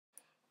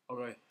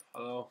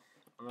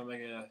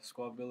make a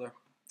squad builder.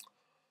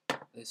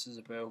 This is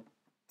about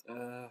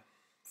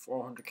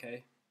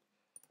 400k.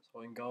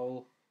 So in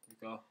goal we've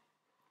got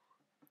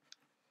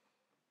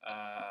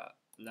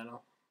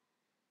Leno.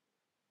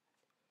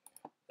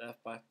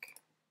 Left back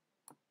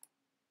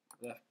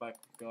we've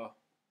got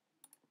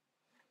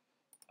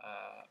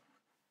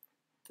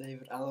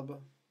David Alaba.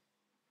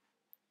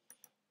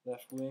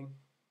 Left wing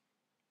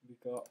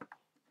we've got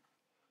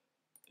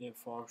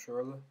Inform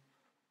Shirley.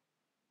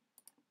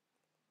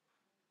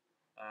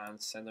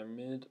 And centre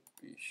mid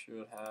we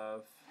should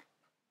have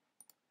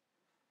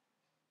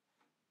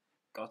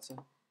Gotze.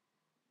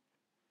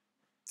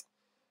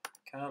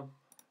 Cam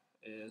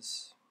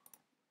is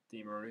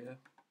Di Maria.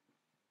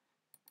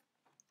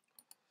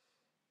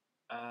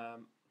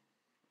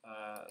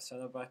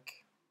 Centre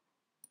back,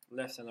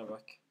 left centre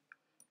back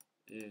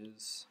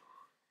is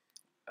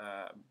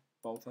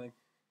Boateng.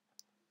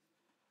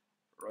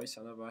 Right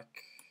centre back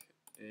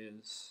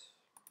is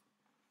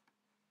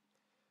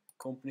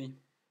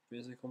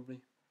Vincent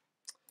Company.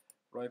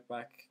 Right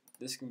back,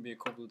 this can be a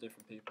couple of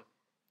different people.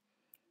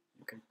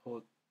 You can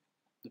put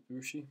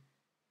Debussy.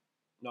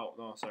 No,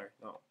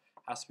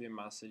 has to be a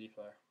Man City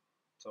player.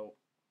 So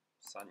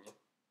Sanya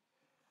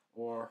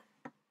or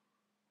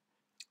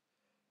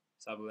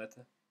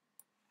Zabaleta.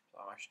 So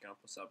I'm actually gonna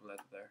put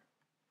Zabaleta there.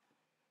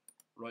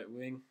 Right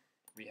wing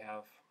we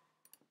have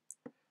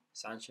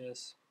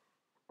Sanchez,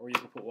 or you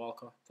can put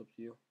Walcott. It's up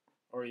to you.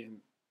 Or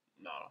even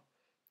you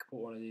can put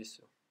one of these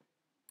two.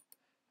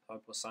 So I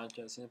put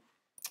Sanchez in,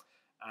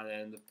 and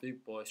then the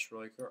big boy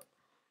striker,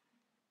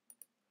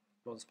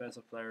 most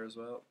expensive player as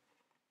well,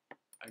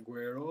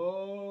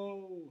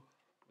 Aguero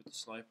with the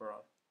sniper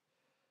on.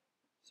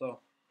 So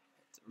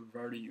it's a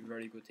very,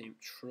 very good team.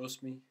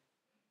 Trust me,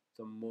 it's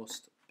a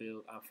must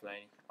build and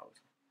Fellaini.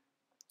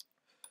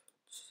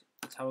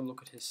 Let's have a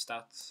look at his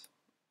stats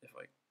if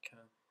I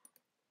can.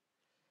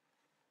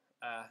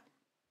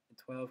 In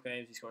 12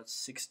 games he scored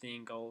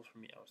 16 goals for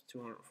me. That was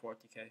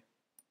 240k.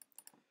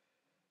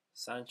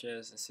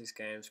 Sanchez in 6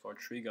 games scored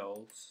 3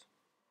 goals.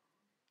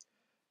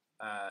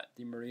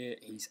 Di Maria,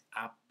 he's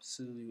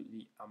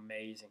absolutely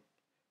amazing,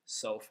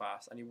 so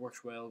fast, and he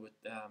works well with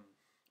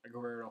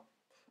Aguero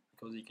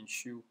because he can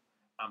shoot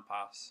and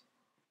pass.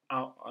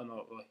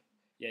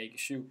 He can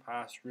shoot,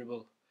 pass,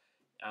 dribble,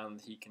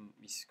 and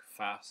he's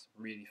fast,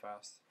 really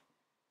fast.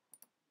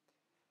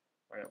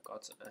 Right, I've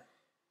got it now.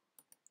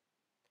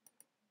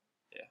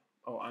 Yeah.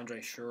 Oh,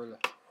 Andre Schürrle.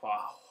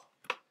 Wow,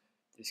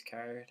 this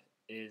card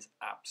is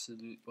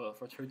absolute. Well,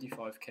 for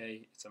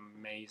 35k, it's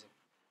amazing.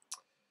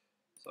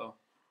 So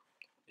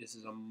this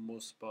is a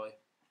must buy.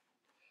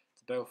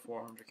 It's about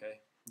 400k.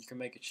 You can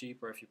make it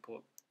cheaper if you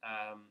put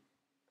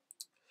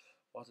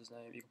what's his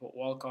name? You can put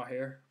Walcott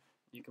here.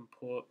 You can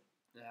put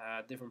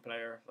a different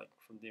player like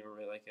from the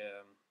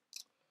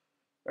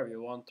wherever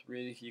you want.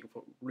 Really, you can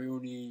put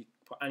Rooney.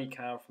 Put any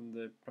cam from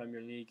the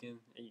Premier League in,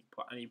 and you can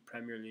put any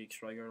Premier League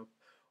striker up,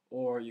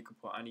 or you can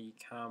put any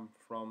cam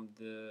from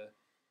the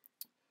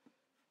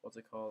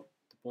the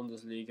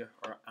Bundesliga,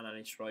 or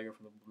any striker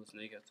from the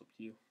Bundesliga. It's up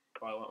to you.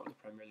 But I went with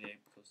the Premier League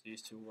because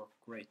these two work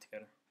great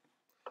together.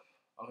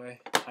 Okay,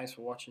 thanks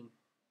for watching.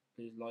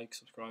 Please like,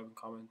 subscribe, and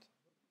comment.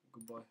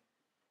 Goodbye.